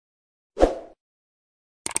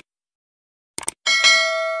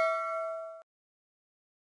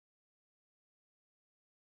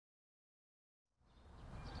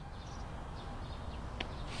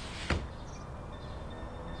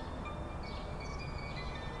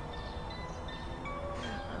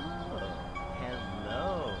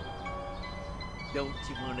Don't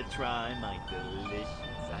you want to try my delicious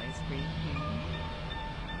ice cream?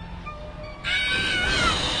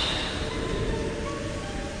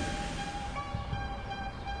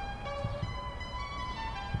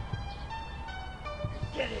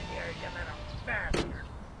 Get in here, you little bastard!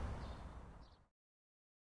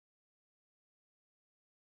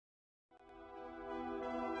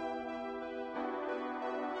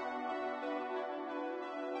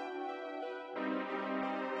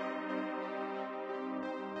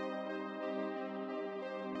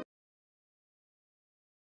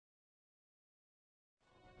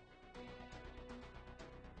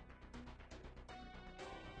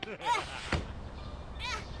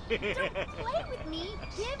 Don't play with me.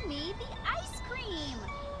 Give me the ice cream.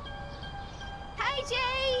 Hi,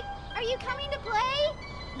 Jay. Are you coming to play?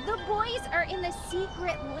 The boys are in the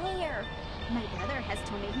secret lair. My brother has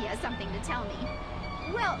told me he has something to tell me.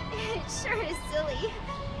 Well, it sure is silly.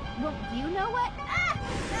 Well, you know what?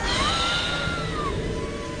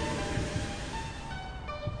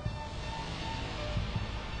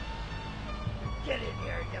 Get in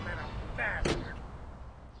here, you little bastard!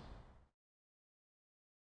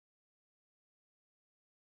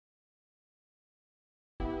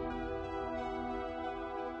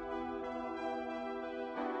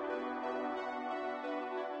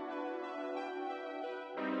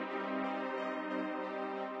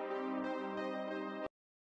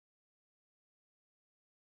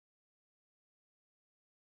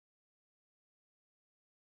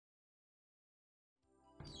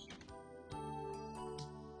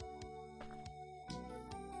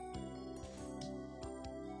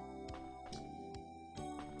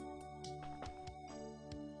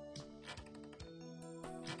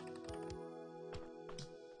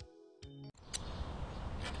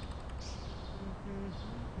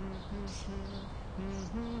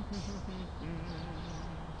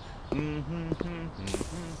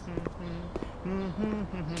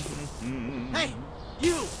 Hey,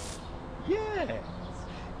 you! Yes,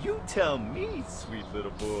 you tell me, sweet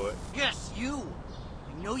little boy. Yes, you!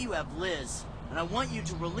 I know you have Liz, and I want you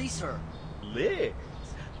to release her. Liz,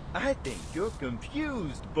 I think you're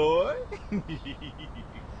confused, boy.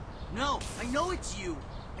 No, I know it's you.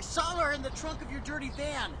 I saw her in the trunk of your dirty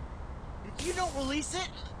van. If you don't release it,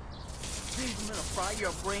 I'm gonna fry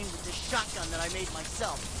your brain with this shotgun that I made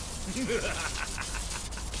myself. Do you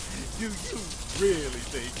really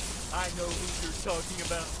think I know who you're talking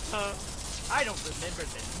about, huh? I don't remember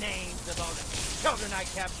the names of all the children I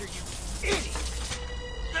captured, you idiot!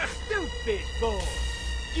 Stupid boy!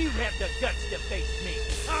 You have the guts to face me,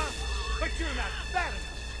 huh? But you're not fat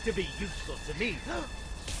enough to be useful to me.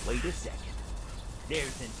 Wait a second.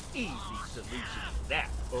 There's an easy solution to that.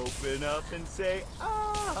 Open up and say,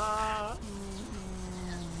 ah.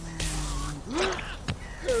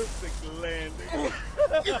 Perfect landing.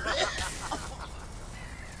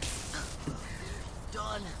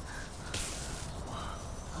 Done.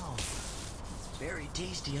 Oh, it's very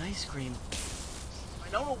tasty ice cream. I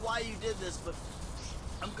don't know why you did this, but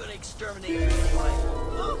I'm gonna exterminate you anyway.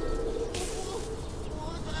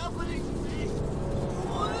 What's happening to me?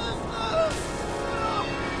 What is this?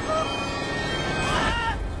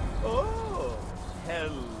 Oh,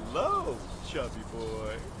 hello, chubby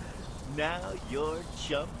boy. Now you're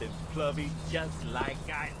chump and plummy just like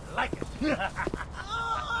I like it.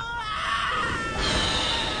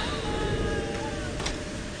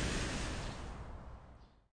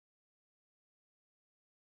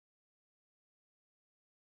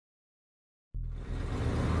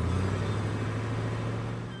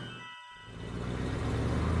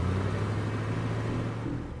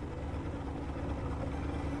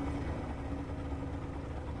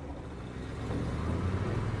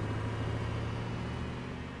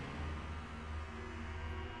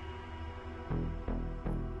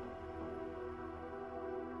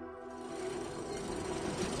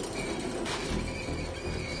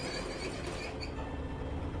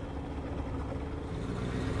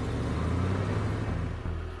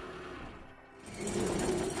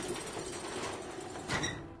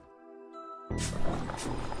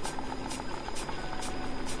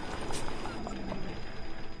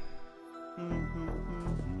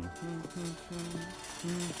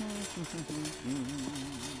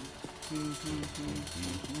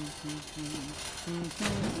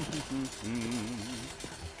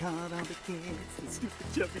 Caught all the kids, the stupid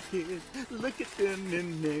chubby kids. Look at them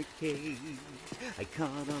in their cage. I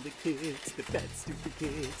caught all the kids, the fat stupid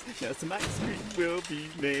kids. Now some ice cream will be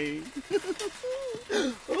made.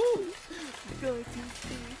 Oh, we're going to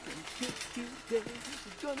squeak and kick today.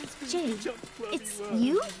 We're gonna squeak Jay, and jump while it's we run.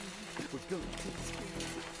 you? We're going to squeak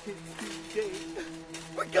and kick today.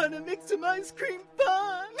 We're gonna make some ice cream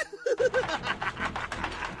fun!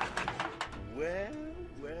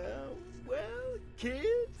 Well,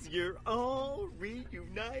 kids, you're all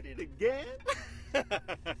reunited again?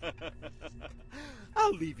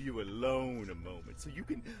 I'll leave you alone a moment so you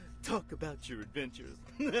can talk about your adventures.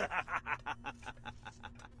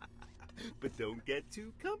 But don't get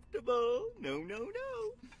too comfortable. No.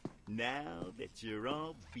 Now that you're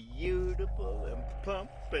all beautiful and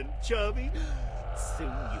plump and chubby, soon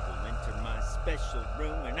you will enter my special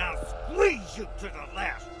room and I'll squeeze you to the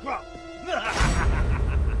last drop.